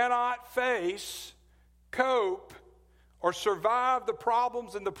 We cannot face, cope, or survive the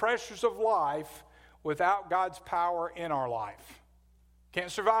problems and the pressures of life without God's power in our life.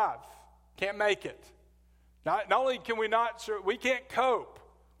 Can't survive. Can't make it. Not only can we can't cope.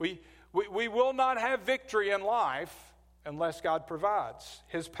 We will not have victory in life unless God provides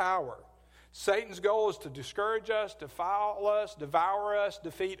his power. Satan's goal is to discourage us, defile us, devour us,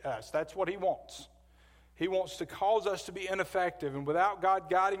 defeat us. That's what he wants. He wants to cause us to be ineffective. And without God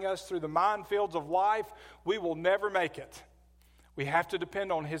guiding us through the minefields of life, we will never make it. We have to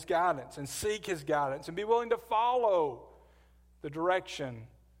depend on his guidance and seek his guidance and be willing to follow the direction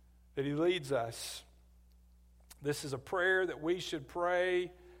that he leads us. This is a prayer that we should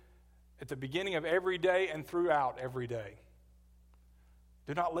pray at the beginning of every day and throughout every day.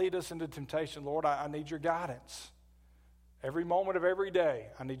 Do not lead us into temptation, Lord. I need your guidance. Every moment of every day,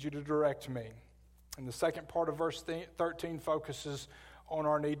 I need you to direct me. And the second part of verse 13 focuses on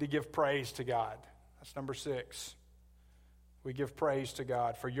our need to give praise to God. That's number 6. We give praise to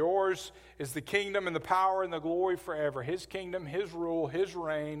God. For yours is the kingdom and the power and the glory forever. His kingdom, his rule, his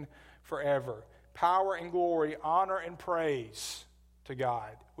reign forever. power and glory, honor and praise to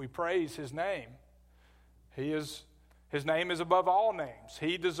God. We praise His name. His name is above all names.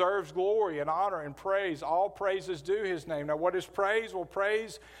 He deserves glory and honor and praise. All praises due His name. Now, what is praise? Well,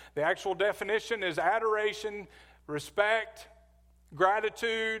 praise, the actual definition is adoration, respect,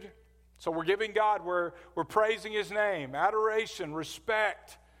 gratitude. So we're giving God, we're praising His name. Adoration,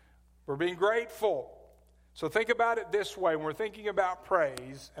 respect. We're being grateful. So think about it this way. When we're thinking about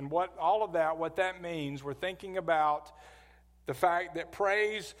praise and what that means, we're thinking about the fact that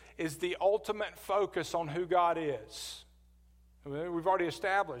praise is the ultimate focus on who God is. We've already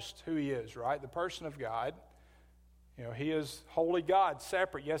established who He is, right? The person of God. You know, He is holy God,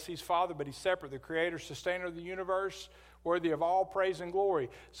 separate. Yes, He's Father, but He's separate. The creator, sustainer of the universe, worthy of all praise and glory.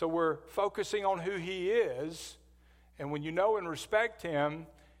 So we're focusing on who He is. And when you know and respect Him,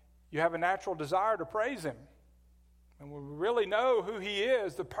 you have a natural desire to praise Him. And when we really know who He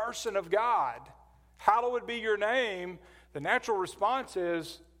is, the person of God, hallowed be your name, the natural response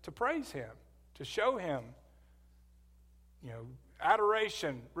is to praise Him, to show Him,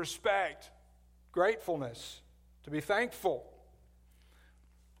 adoration, respect, gratefulness, to be thankful.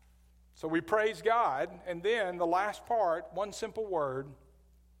 So we praise God, and then the last part, one simple word,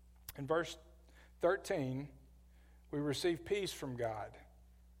 in verse 13, we receive peace from God.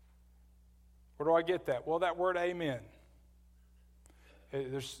 Where do I get that? Well, that word amen.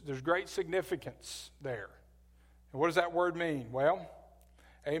 There's great significance there. And what does that word mean? Well,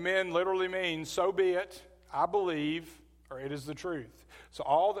 amen literally means, so be it, I believe, or it is the truth. So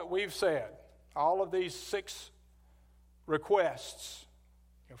all that we've said, all of these 6 requests,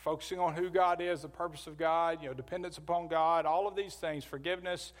 focusing on who God is, the purpose of God, dependence upon God, all of these things,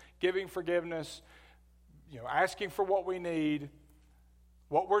 forgiveness, giving forgiveness, asking for what we need,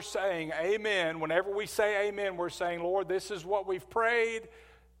 what we're saying, amen. Whenever we say amen, we're saying, Lord, this is what we've prayed,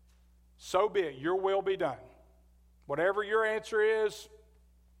 so be it, your will be done. Whatever your answer is,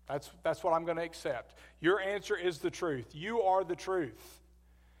 that's what I'm going to accept. Your answer is the truth. You are the truth.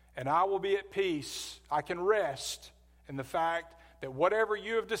 And I will be at peace. I can rest in the fact that whatever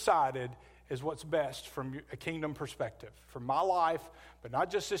you have decided is what's best from a kingdom perspective. From my life, but not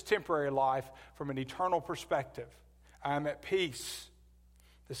just this temporary life, from an eternal perspective. I am at peace.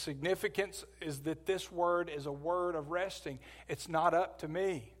 The significance is that this word is a word of resting. It's not up to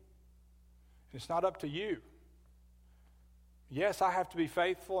me. It's not up to you. Yes, I have to be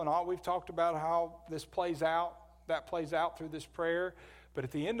faithful, and all we've talked about how this plays out, that plays out through this prayer. But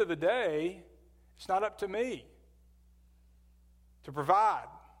at the end of the day, it's not up to me to provide.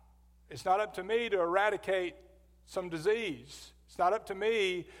 It's not up to me to eradicate some disease. It's not up to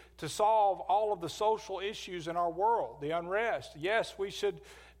me to solve all of the social issues in our world, the unrest. Yes, we should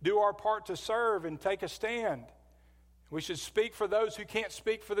do our part to serve and take a stand. We should speak for those who can't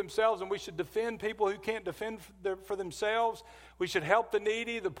speak for themselves, and we should defend people who can't defend for themselves. We should help the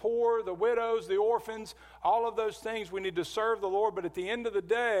needy, the poor, the widows, the orphans, all of those things. We need to serve the Lord, but at the end of the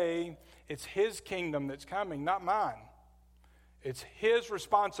day, it's His kingdom that's coming, not mine. It's His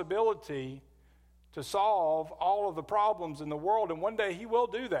responsibility to solve all of the problems in the world, and one day He will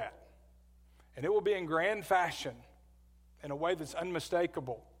do that. And it will be in grand fashion, in a way that's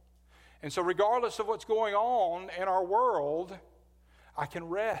unmistakable. And so regardless of what's going on in our world, I can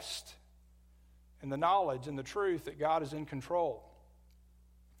rest in the knowledge and the truth that God is in control.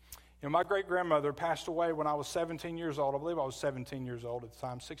 My great-grandmother passed away when I was 17 years old. I believe I was 17 years old at the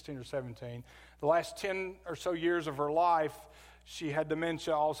time, 16 or 17. The last 10 or so years of her life, she had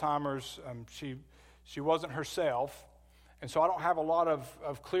dementia, Alzheimer's. She wasn't herself. And so I don't have a lot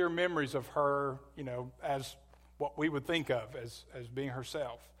of clear memories of her, as what we would think of as being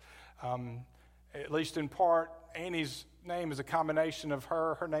herself. At least in part, Annie's name is a combination of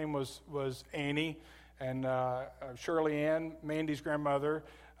her. Her name was Annie, and Shirley Ann, Mandy's grandmother.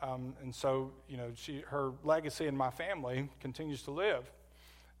 And so, her legacy in my family continues to live.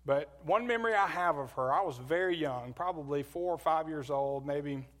 But one memory I have of her, I was very young, probably 4 or 5 years old,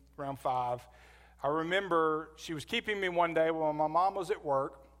 maybe around 5. I remember she was keeping me one day when my mom was at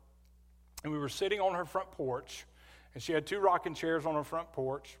work, and we were sitting on her front porch. And she had 2 rocking chairs on her front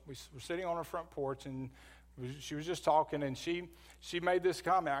porch. We were sitting on her front porch, and she was just talking, and she made this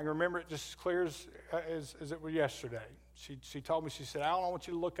comment. I remember it just as clear as it were yesterday. She told me, she said, Alan, I want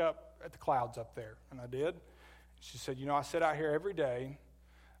you to look up at the clouds up there. And I did. She said, I sit out here every day.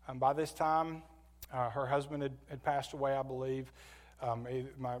 By this time, her husband had passed away, I believe.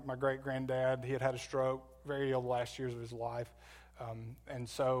 My great-granddad, he had had a stroke, very ill the last years of his life. And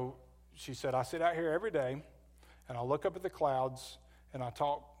so she said, I sit out here every day, and I look up at the clouds, and I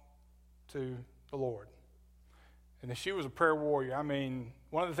talk to the Lord. And she was a prayer warrior. I mean,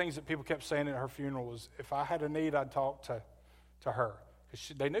 one of the things that people kept saying at her funeral was, if I had a need, I'd talk to her.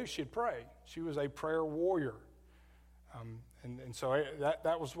 Because they knew she'd pray. She was a prayer warrior. And so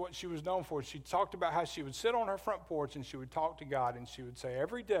that was what she was known for. She talked about how she would sit on her front porch and she would talk to God, and she would say,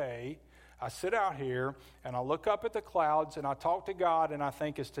 every day I sit out here and I look up at the clouds and I talk to God and I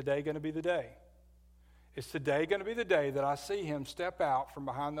think, is today going to be the day? Is today going to be the day that I see him step out from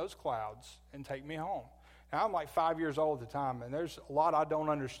behind those clouds and take me home? Now, I'm like 5 years old at the time, and there's a lot I don't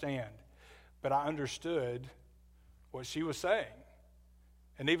understand, but I understood what she was saying.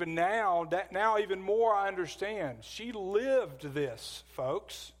 And even now even more I understand. She lived this,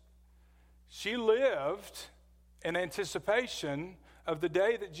 folks. She lived in anticipation of the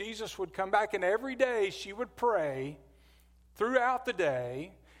day that Jesus would come back, and every day she would pray throughout the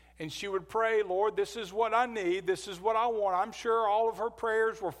day, and she would pray, Lord, this is what I need, this is what I want. I'm sure all of her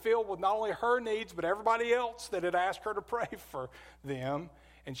prayers were filled with not only her needs, but everybody else that had asked her to pray for them.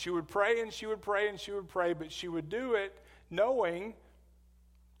 And she would pray, and she would pray, and she would pray, but she would do it knowing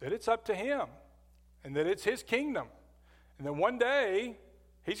that it's up to him, and that it's his kingdom. And then one day,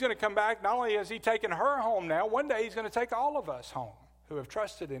 he's going to come back. Not only has he taken her home now, one day he's going to take all of us home who have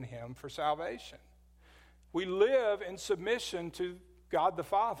trusted in him for salvation. We live in submission to God the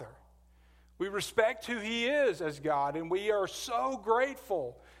Father. We respect who he is as God, and we are so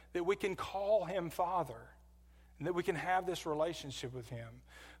grateful that we can call him Father and that we can have this relationship with him.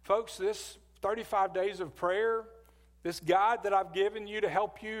 Folks, this 35 days of prayer, this guide that I've given you to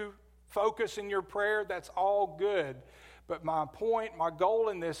help you focus in your prayer, that's all good. But my point, my goal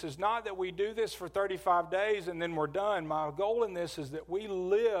in this is not that we do this for 35 days and then we're done. My goal in this is that we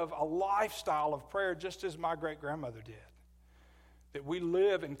live a lifestyle of prayer just as my great-grandmother did. That we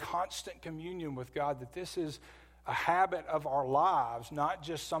live in constant communion with God, that this is a habit of our lives, not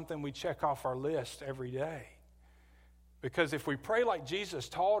just something we check off our list every day. Because if we pray like Jesus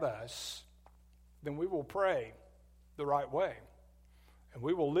taught us, then we will pray the right way. And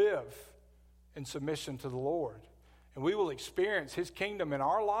we will live in submission to the Lord. And we will experience his kingdom in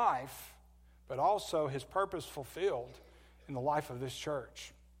our life, but also his purpose fulfilled in the life of this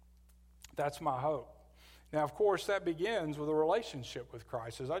church. That's my hope. Now, of course, that begins with a relationship with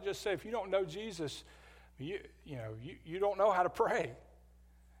Christ. As I just said, if you don't know Jesus, you don't know how to pray.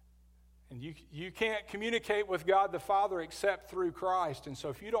 And you can't communicate with God the Father except through Christ. And so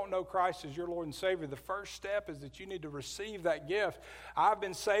if you don't know Christ as your Lord and Savior, the first step is that you need to receive that gift. I've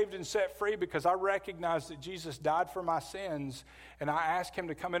been saved and set free because I recognize that Jesus died for my sins, and I ask him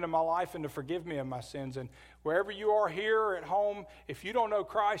to come into my life and to forgive me of my sins. And wherever you are, here or at home, if you don't know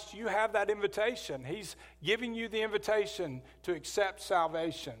Christ, you have that invitation. He's giving you the invitation to accept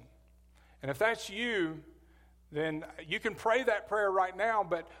salvation. And if that's you, then you can pray that prayer right now,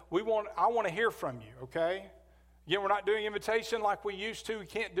 but I want to hear from you, okay? Again, we're not doing invitation like we used to. We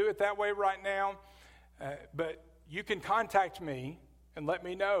can't do it that way right now. But you can contact me and let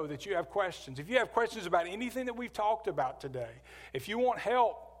me know that you have questions. If you have questions about anything that we've talked about today, if you want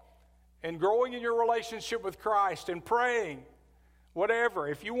help in growing in your relationship with Christ and praying, whatever,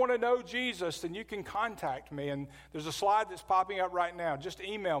 if you want to know Jesus, then you can contact me. And there's a slide that's popping up right now. Just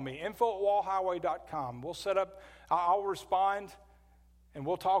email me, info@wallhighway.com. We'll set up, I'll respond, and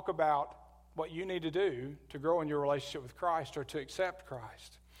we'll talk about what you need to do to grow in your relationship with Christ or to accept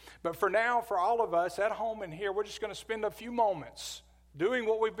Christ. But for now, for all of us at home and here, we're just going to spend a few moments doing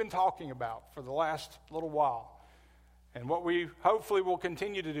what we've been talking about for the last little while. And what we hopefully will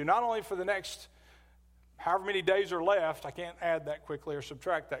continue to do, not only for the next however many days are left, I can't add that quickly or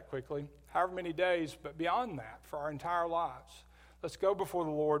subtract that quickly, however many days, but beyond that, for our entire lives. Let's go before the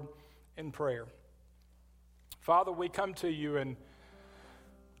Lord in prayer. Father, we come to you, and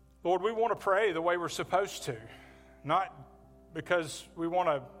Lord, we want to pray the way we're supposed to, not because we want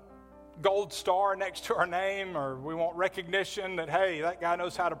a gold star next to our name or we want recognition that, hey, that guy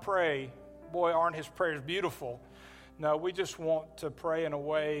knows how to pray. Boy, aren't his prayers beautiful. No, we just want to pray in a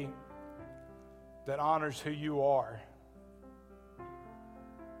way that honors who you are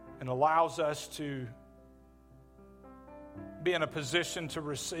and allows us to be in a position to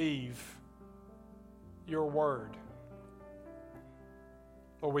receive your word.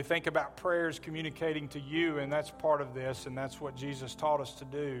 Lord, we think about prayers communicating to you, and that's part of this, and that's what Jesus taught us to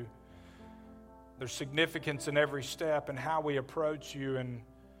do. There's significance in every step and how we approach you and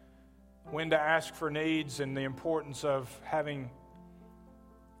when to ask for needs and the importance of having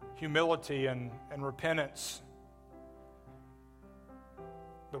humility and repentance.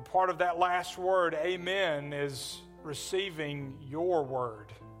 But part of that last word, amen, is receiving your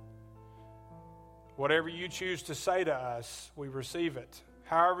word. Whatever you choose to say to us, we receive it.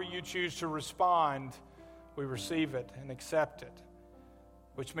 However you choose to respond, we receive it and accept it.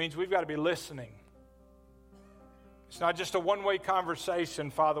 which means we've got to be listening. It's not just a one-way conversation,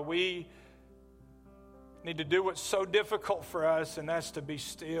 Father. We need to do what's so difficult for us, and that's to be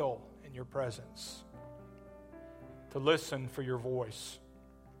still in your presence, to listen for your voice,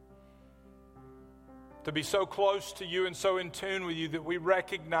 to be so close to you and so in tune with you that we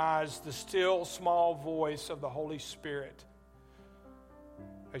recognize the still small voice of the Holy Spirit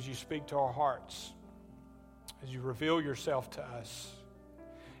as you speak to our hearts, as you reveal yourself to us.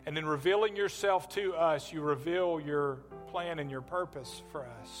 And in revealing yourself to us, you reveal your plan and your purpose for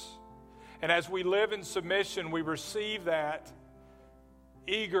us. And as we live in submission, we receive that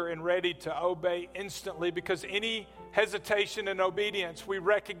eager and ready to obey instantly, because any hesitation in obedience we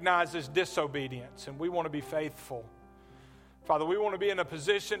recognize as disobedience, and we want to be faithful. Father, we want to be in a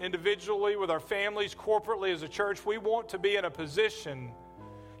position individually with our families, corporately as a church. We want to be in a position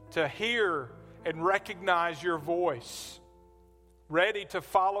to hear and recognize your voice, ready to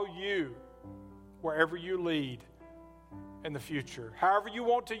follow you wherever you lead in the future. However you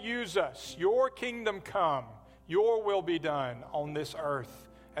want to use us, your kingdom come, your will be done on this earth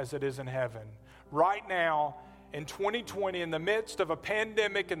as it is in heaven. Right now, in 2020, in the midst of a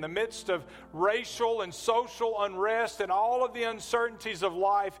pandemic, in the midst of racial and social unrest and all of the uncertainties of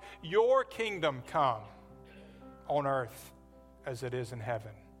life, your kingdom come on earth as it is in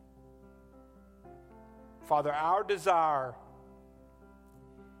heaven. Father, our desire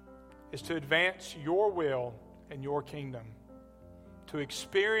is to advance your will and your kingdom, to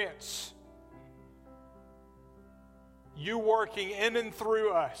experience you working in and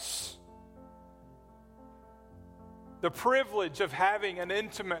through us, the privilege of having an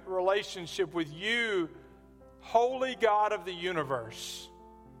intimate relationship with you, holy God of the universe.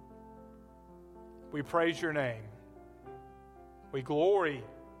 We praise your name. We glory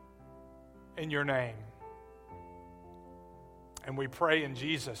in your name. And we pray in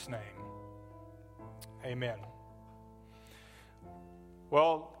Jesus' name. Amen.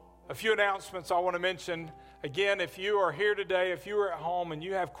 Well, a few announcements I want to mention. Again, if you are here today, if you are at home and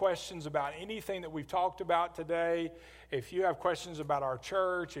you have questions about anything that we've talked about today, if you have questions about our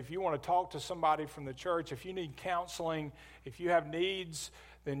church, if you want to talk to somebody from the church, if you need counseling, if you have needs,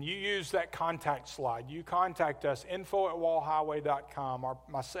 then you use that contact slide. You contact us, info@wallhighway.com.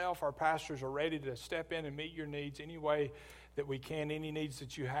 Myself, our pastors are ready to step in and meet your needs any way that we can, any needs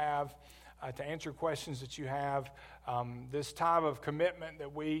that you have, to answer questions that you have. This time of commitment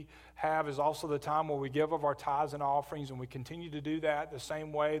that we have is also the time where we give of our tithes and offerings, and we continue to do that the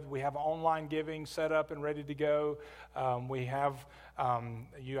same way. We have online giving set up and ready to go. You have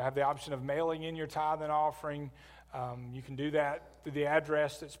the option of mailing in your tithe and offering. You can do that through the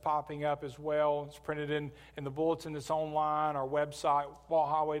address that's popping up as well. It's printed in the bulletin that's online, our website,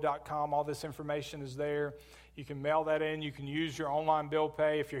 wallhighway.com. All this information is there. You can mail that in. You can use your online bill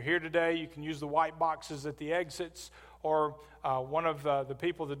pay. If you're here today, you can use the white boxes at the exits, or one of the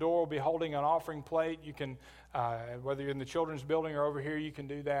people at the door will be holding an offering plate. You can, whether you're in the children's building or over here, you can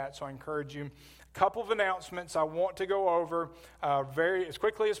do that. So I encourage you. A couple of announcements I want to go over as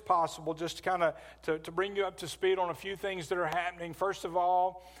quickly as possible, just to kind of to bring you up to speed on a few things that are happening. First of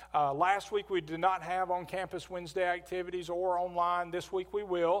all, last week we did not have on-campus Wednesday activities or online. This week we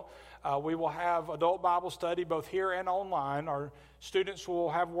will. We will have adult Bible study both here and online. Our students will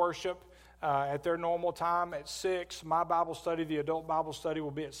have worship at their normal time at 6. My Bible study, the adult Bible study,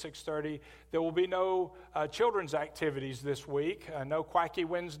 will be at 6:30. There will be no children's activities this week. No Quacky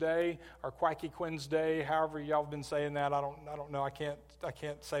Wednesday or Quacky Quinnsday, however y'all have been saying that. I don't know. I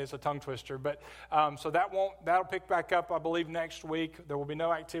can't say it's a tongue twister. But so that'll pick back up, I believe, next week. There will be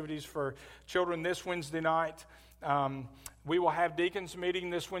no activities for children this Wednesday night. We will have deacons meeting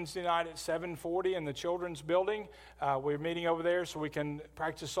this Wednesday night at 7:40 in the children's building. We're meeting over there so we can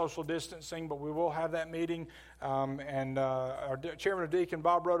practice social distancing, but we will have that meeting. And our chairman of deacon,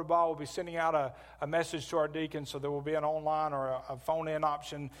 Bob Rodabaugh, will be sending out a message to our deacons, so there will be an online or a phone-in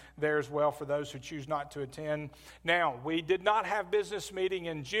option there as well for those who choose not to attend. Now, we did not have business meeting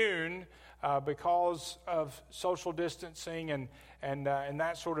in June because of social distancing and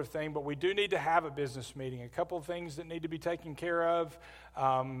that sort of thing, but we do need to have a business meeting. A couple of things that need to be taken care of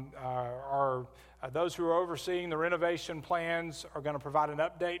are those who are overseeing the renovation plans are going to provide an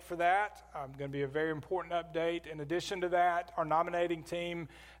update for that. Going to be a very important update. In addition to that, our nominating team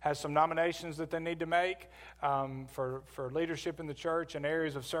has some nominations that they need to make for leadership in the church and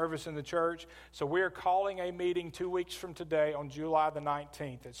areas of service in the church. So we are calling a meeting 2 weeks from today on July the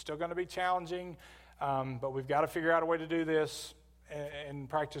 19th. It's still going to be challenging, but we've got to figure out a way to do this and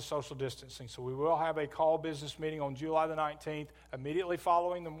practice social distancing. So we will have a call business meeting on July the 19th, immediately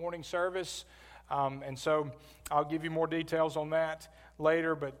following the morning service. And so I'll give you more details on that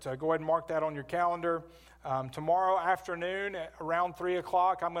later, but go ahead and mark that on your calendar. Tomorrow afternoon at around 3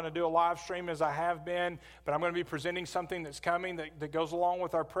 o'clock, I'm going to do a live stream as I have been, but I'm going to be presenting something that's coming that goes along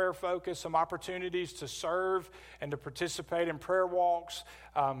with our prayer focus, some opportunities to serve and to participate in prayer walks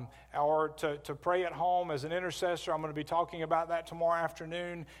or to pray at home as an intercessor. I'm going to be talking about that tomorrow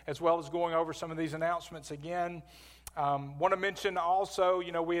afternoon, as well as going over some of these announcements again. Want to mention also,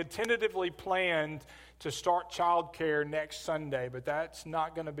 we had tentatively planned to start childcare next Sunday, but that's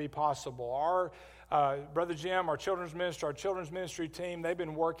not going to be possible. Our Brother Jim, our children's ministry team, they've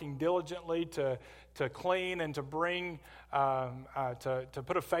been working diligently to clean and to bring, to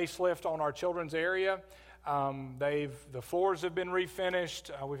put a facelift on our children's area. The floors have been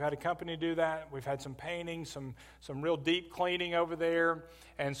refinished. We've had a company do that. We've had some painting, some real deep cleaning over there.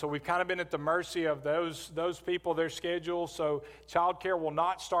 And so we've kind of been at the mercy of those people, their schedule. So childcare will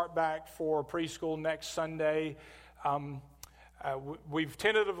not start back for preschool next Sunday. We've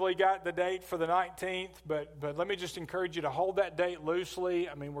tentatively got the date for the 19th, but let me just encourage you to hold that date loosely.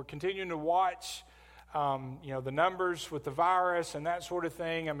 I mean, we're continuing to watch, the numbers with the virus and that sort of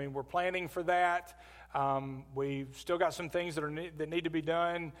thing. I mean, we're planning for that. We've still got some things that need to be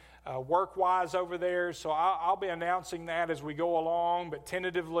done work-wise over there, so I'll be announcing that as we go along, but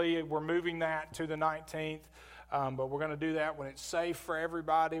tentatively we're moving that to the 19th. But we're going to do that when it's safe for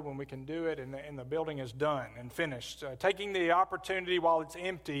everybody, when we can do it, and the building is done and finished. Taking the opportunity while it's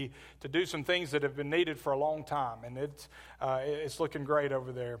empty to do some things that have been needed for a long time, and it's looking great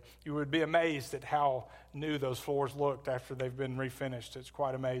over there. You would be amazed at how new those floors looked after they've been refinished. It's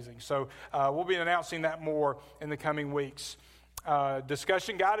quite amazing. So we'll be announcing that more in the coming weeks.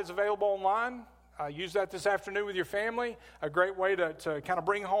 Discussion guide is available online. Use that this afternoon with your family. A great way to kind of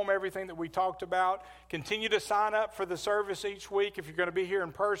bring home everything that we talked about. Continue to sign up for the service each week if you're going to be here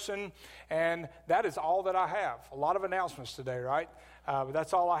in person. And that is all that I have. A lot of announcements today, right? But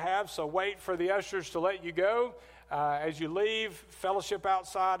that's all I have. So wait for the ushers to let you go. As you leave, fellowship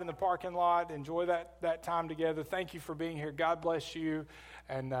outside in the parking lot. Enjoy that time together. Thank you for being here. God bless you.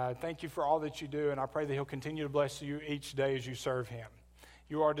 And thank you for all that you do. And I pray that He'll continue to bless you each day as you serve Him.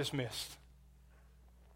 You are dismissed.